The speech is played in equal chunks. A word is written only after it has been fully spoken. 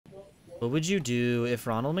What would you do if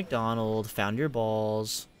Ronald McDonald found your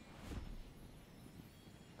balls?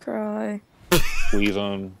 Cry. Squeeze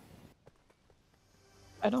them.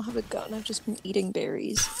 I don't have a gun, I've just been eating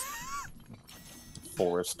berries.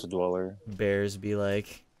 Forest dweller. Bears be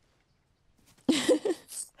like...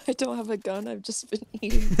 I don't have a gun, I've just been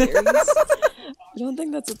eating berries. I don't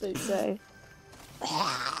think that's what they say.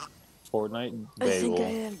 Fortnite I think bagel. I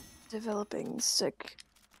am developing sick.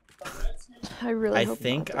 I really hope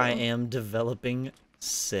not, I though. am developing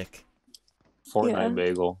sick. Fortnite Yeah.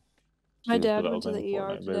 bagel. My She's dad went to the developing ER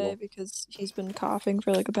Fortnite today bagel. because he's been coughing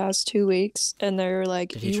for like the past 2 weeks, and they're like,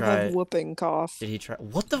 Did he "You try have it? whooping cough." Did he try?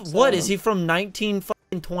 What the? What is So- he from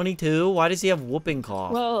 1922? Why does he have whooping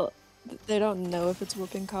cough? Well, they don't know if it's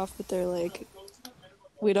whooping cough, but they're like,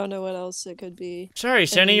 we don't know what else it could be. Sorry,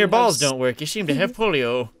 Sonny, he your balls has- don't work. You seem to have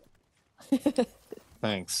polio.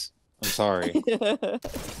 Thanks. I'm sorry.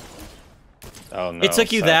 Oh no. It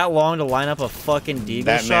took you Seth. that long to line up a fucking deagle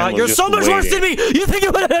That man shot? was You're just so much worse than me! waiting. You think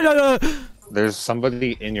you... There's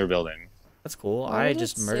somebody in your building. That's cool. Why I did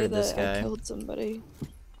just it say murdered this that I guy. killed somebody.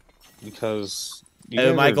 Because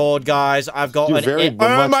Oh my god, guys. I've got You're an... very Oh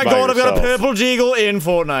much my by god, I've got a yourself. purple deagle in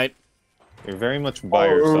Fortnite. You're very much by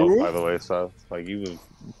yourself, by the way, Seth. Like, you was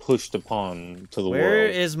pushed upon to the Where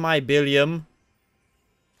world. is my billium?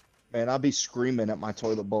 Man, I'll be screaming at my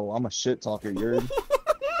toilet bowl. I'm a shit talker, you're.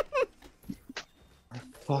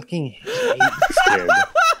 Fucking hate this kid.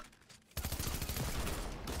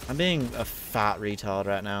 I'm being a fat retard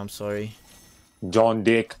right now, I'm sorry. John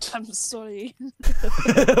Dicked. I'm sorry.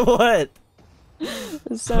 What?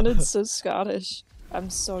 It sounded so Scottish. I'm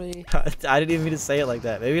sorry. I didn't even mean to say it like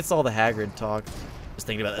that. Maybe it's all the Haggard talk. Just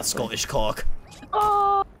thinking about that Scottish cock.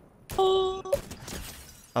 Oh,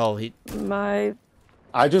 Oh, he... my.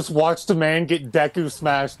 I just watched a man get Deku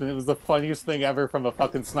smashed, and it was the funniest thing ever from a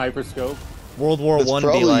fucking sniper scope. World War That's One be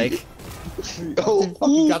probably- like... He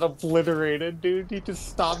got obliterated, dude. He just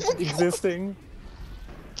stopped existing.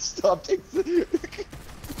 Stop taking.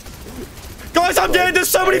 Guys, I'm dead! There's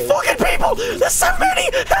so many fucking people! There's so many!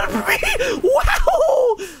 Help me!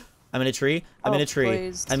 Wow! I'm in a tree. I'm in Oh, a tree.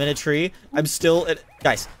 please. I'm in a tree. I'm still at...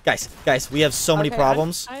 Guys, we have so many Okay,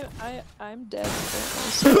 problems. I'm dead.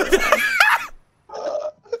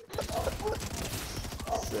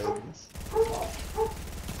 apparently, so-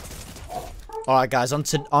 Alright guys, on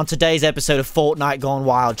today's episode of Fortnite Gone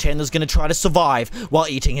Wild, Chandler's gonna try to survive while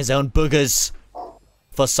eating his own boogers.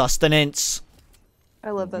 For sustenance. I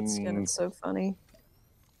love that skin. It's so funny.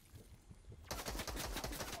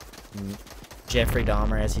 Jeffrey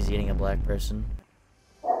Dahmer as he's eating a black person.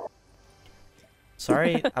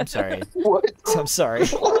 Sorry, I'm sorry. What? I'm sorry.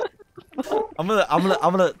 I'm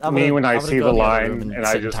gonna Me when I I'm gonna see go the in other line room and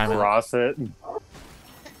I sit in just timeout. cross it.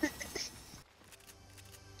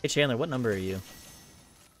 Hey Chandler, what number are you?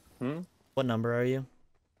 Hmm? What number are you?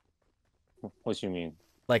 What you mean?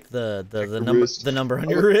 Like the your number wrist. the number on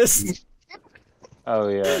your wrist? Oh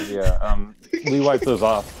yeah. We wipe those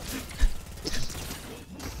off.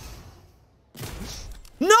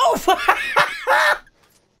 No!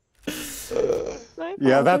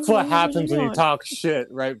 Yeah, that's what happens when you talk shit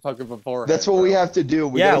right fucking before. That's what we have to do.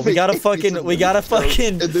 We Yeah, gotta we gotta make fucking some we gotta jokes,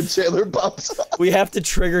 fucking And then Chandler pops up. we have to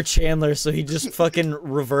trigger Chandler so he just fucking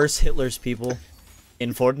reverse Hitler's people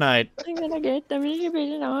in Fortnite. I'm gonna get the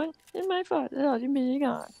million on in my phone.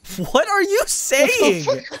 What are you saying?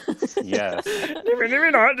 Yes.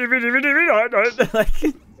 Like,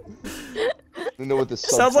 You know what the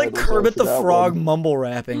sounds like subtitles are Kermit for the that Frog one? mumble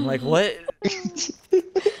rapping. Like what?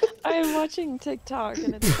 I'm watching TikTok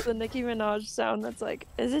and it's the Nicki Minaj sound that's like,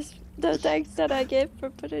 is this the thanks that I get for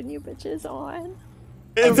putting you bitches on?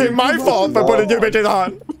 Is it my fault for putting you bitches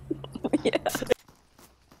on? Yeah.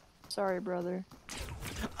 Sorry, brother.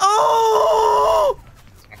 Oh!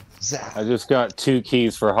 Zap. I just got 2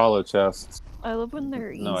 keys for hollow chests. I love when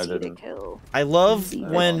they're No, I easy to didn't. kill. I love Easy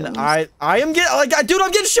when victims. I am getting like dude,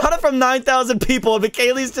 I'm getting shot at from 9,000 people and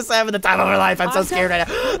McKaylee's just having the time of her life. I'm so scared right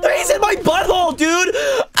now. He's in my butthole, dude!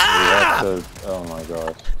 Ah! Oh my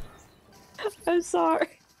god. I'm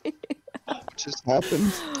sorry. Just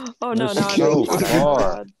happened. Oh no, You're no, so I'm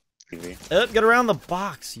far. God. Get around the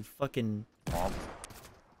box, you fucking...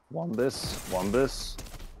 Wombus.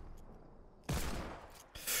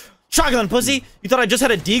 Shotgun, pussy! You thought I just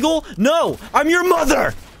had a deagle? No! I'm your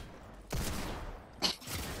mother!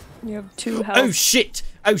 You have 2 health. Oh shit!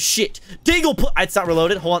 Oh shit! Deagle it's not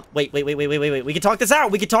reloaded. Hold on. Wait. We can talk this out.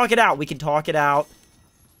 We can talk it out.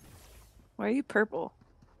 Why are you purple?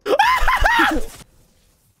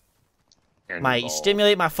 Mate, you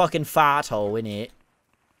stimulate my fucking fart hole, innit?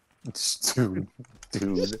 Dude.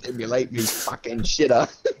 Stimulate me fucking shitter.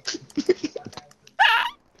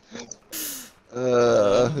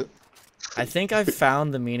 I think I've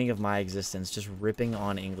found the meaning of my existence, just ripping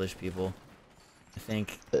on English people. I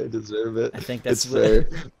think. I deserve it. I think that's it's fair.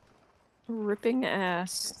 Ripping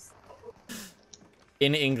ass.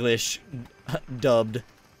 In English, dubbed.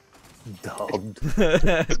 Dubbed.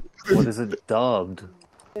 What is it dubbed?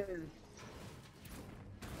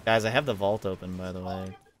 Guys, I have the vault open, by the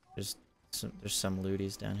way. There's some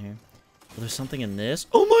looties down here. Oh, there's something in this.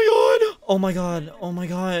 Oh my god! Oh my god! Oh my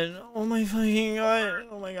god! Oh my fucking god!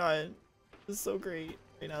 Oh my god! This is so great.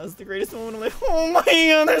 Right now, this is the greatest moment of my life. Oh my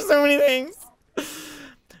god! There's so many things.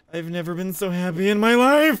 I've never been so happy in my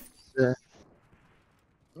life. Yeah.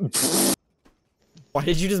 Why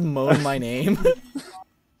did you just moan my name?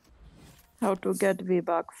 How to get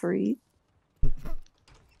V-Buck free?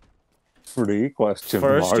 Free question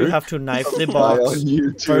First, mark. you have to knife the Guy box. on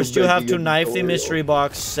YouTube First, you have making to a knife the tutorial. mystery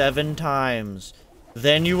box 7 times.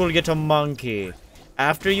 Then you will get a monkey.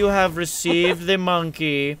 After you have received the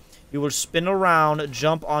monkey, you will spin around,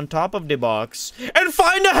 jump on top of the box, and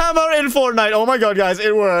find a hammer in Fortnite. Oh my god, guys,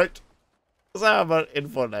 it worked. There's a hammer in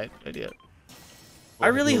Fortnite. Idiot. I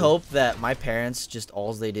really hope that my parents just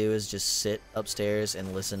all they do is just sit upstairs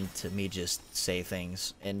and listen to me just say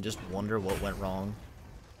things and just wonder what went wrong.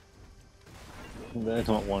 They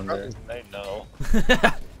don't wonder. They know.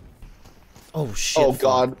 Oh shit. Oh fuck.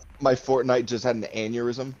 god, my Fortnite just had an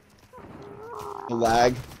aneurysm. The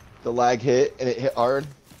lag hit and it hit hard.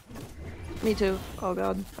 Me too. Oh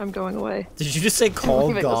god, I'm going away. Did you just say call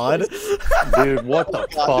leaving this God? Dude, what the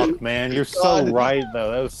God. fuck, man? You're so God. right,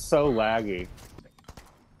 though. That was so laggy.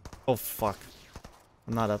 Oh fuck.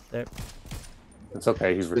 I'm not up there. It's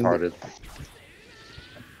okay, he's retarded.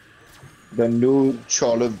 The new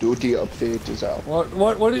Call of Duty update is out. What,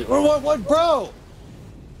 bro?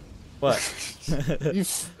 What? You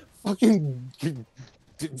fucking...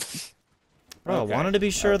 Bro, I Okay. wanted to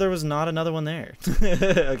be sure there was not another one there.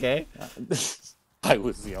 Okay. I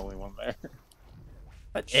was the only one there.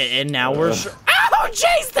 And now we're sure. Oh,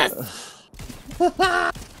 Jesus!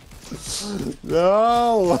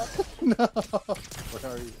 No! No!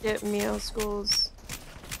 Where are you? Get Meow Schools.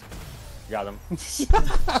 Got him.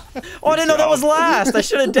 Oh, I didn't know that was last. I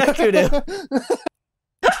should have Deku'd him.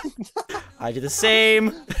 I do the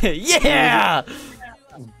same. Yeah!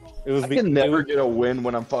 It was I can never get a win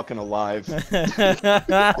when I'm fucking alive.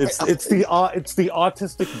 it's the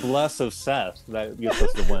autistic bless of Seth that gets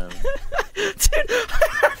us to win. Dude,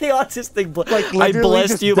 the autistic Like, I literally blessed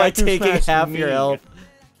just you by Deku taking smashed half me. your health.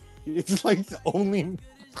 It's like the only.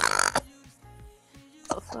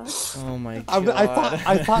 Oh my god.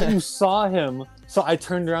 I thought you saw him, so I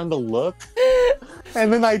turned around to look,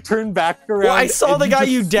 and then I turned back around. Well, I saw and the guy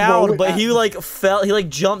just you throw downed, it but at he me. like fell. He like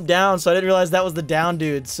jumped down, so I didn't realize that was the down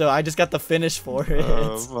dude. So I just got the finish for it.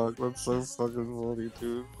 Oh fuck, that's so fucking funny,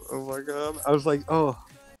 dude. Oh my god. I was like, oh.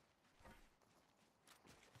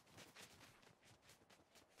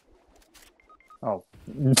 Oh.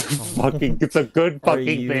 Fucking, it's a good Are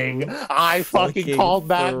fucking you thing. I fucking fucking called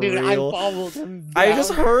that, for dude. I real? followed him down. I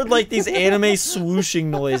just heard like these anime swooshing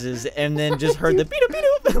noises, and then just heard the beep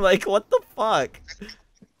beep. Like, what the fuck?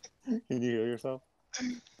 Can you hear yourself?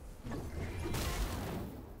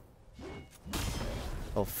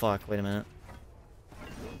 Oh fuck! Wait a minute.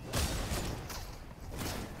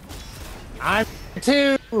 I'm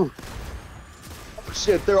too.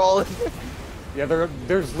 Shit, they're all in there. Yeah,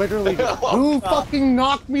 there's literally Oh, who God. fucking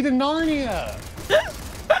knocked me to Narnia?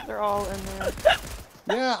 They're all in there.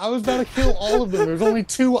 Yeah, I was about to kill all of them. There's only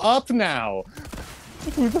 2 up now.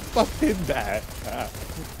 Who the fuck did that?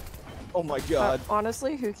 Oh my god.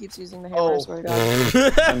 Honestly, who keeps using the hammer? Oh. I swear to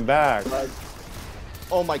God. I'm back.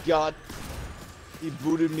 Oh my god. He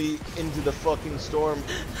booted me into the fucking storm.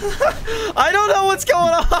 I don't know what's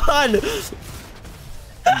going on.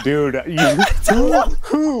 Dude,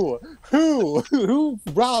 who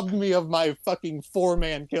robbed me of my fucking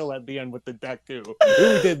 4-man kill at the end with the Deku?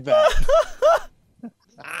 Who did that?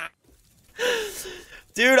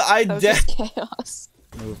 Dude, I That was dead. just chaos.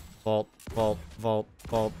 Move. Vault. Vault. Vault.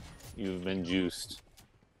 Vault. You've been juiced.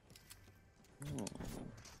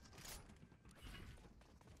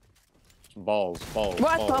 Balls, balls,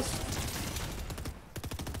 What balls.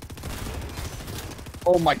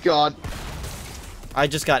 Oh my god. I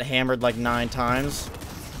just got hammered like 9 times.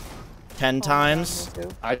 10 times. Me too.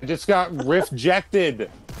 I just got rift-jected.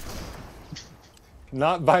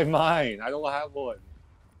 Not by mine. I don't have one.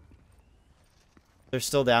 They're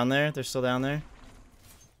still down there. They're still down there.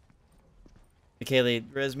 Kaylee,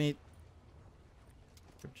 res me.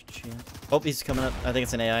 Oh, he's coming up. I think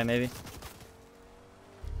it's an AI, maybe.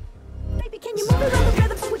 Baby, can you move it on the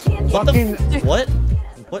rhythm so we can't What Fucking the? What?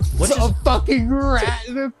 What A just... fucking rat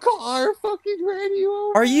in a car fucking ran you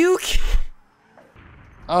over. Are you...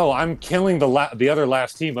 Oh, I'm killing the other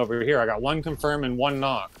last team over here. I got 1 confirm and 1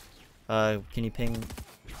 knock. Can you ping...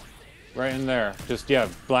 Right in there. Just, yeah,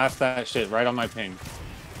 blast that shit right on my ping.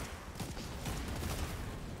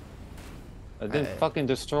 I didn't fucking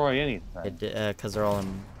destroy anything. It did, cause they're all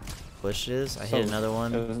in bushes. I hit another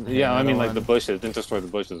one. Yeah, I mean, like, the bushes. Didn't destroy the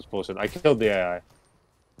bushes. It's bullshit. I killed the AI.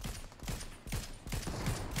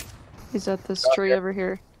 He's at this tree over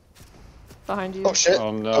here. Behind you. Oh shit.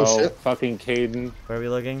 Oh no, Oh, shit. fucking Caden. Where are we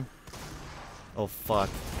looking? Oh fuck.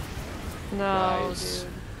 No, Nice. dude.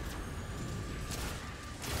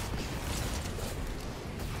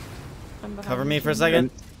 I'm behind Cover you, me for a Chan.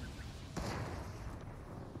 second.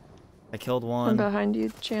 I killed I'm one. behind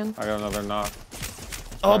you, Chan. I got another knock.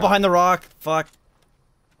 Oh, behind the rock. Fuck.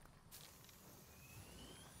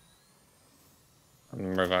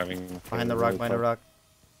 I'm reviving. Behind the rock, behind the rock.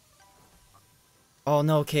 Oh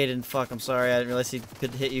no, Caden. Fuck, I'm sorry. I didn't realize he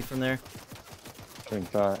could hit you from there.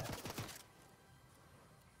 Drink that.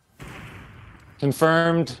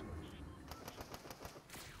 Confirmed.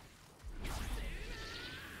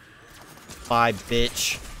 Bye,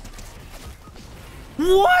 bitch.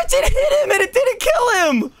 What? It hit him and it didn't kill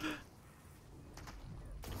him!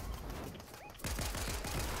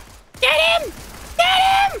 Get him!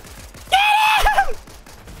 Get him! Get him!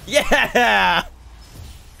 Yeah!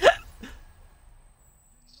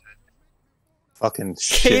 Fucking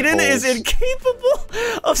Caden is shitholes.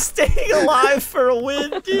 incapable of staying alive for a win,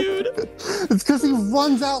 dude. It's because he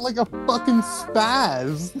runs out like a fucking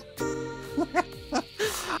spaz.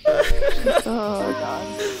 Oh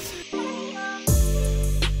god.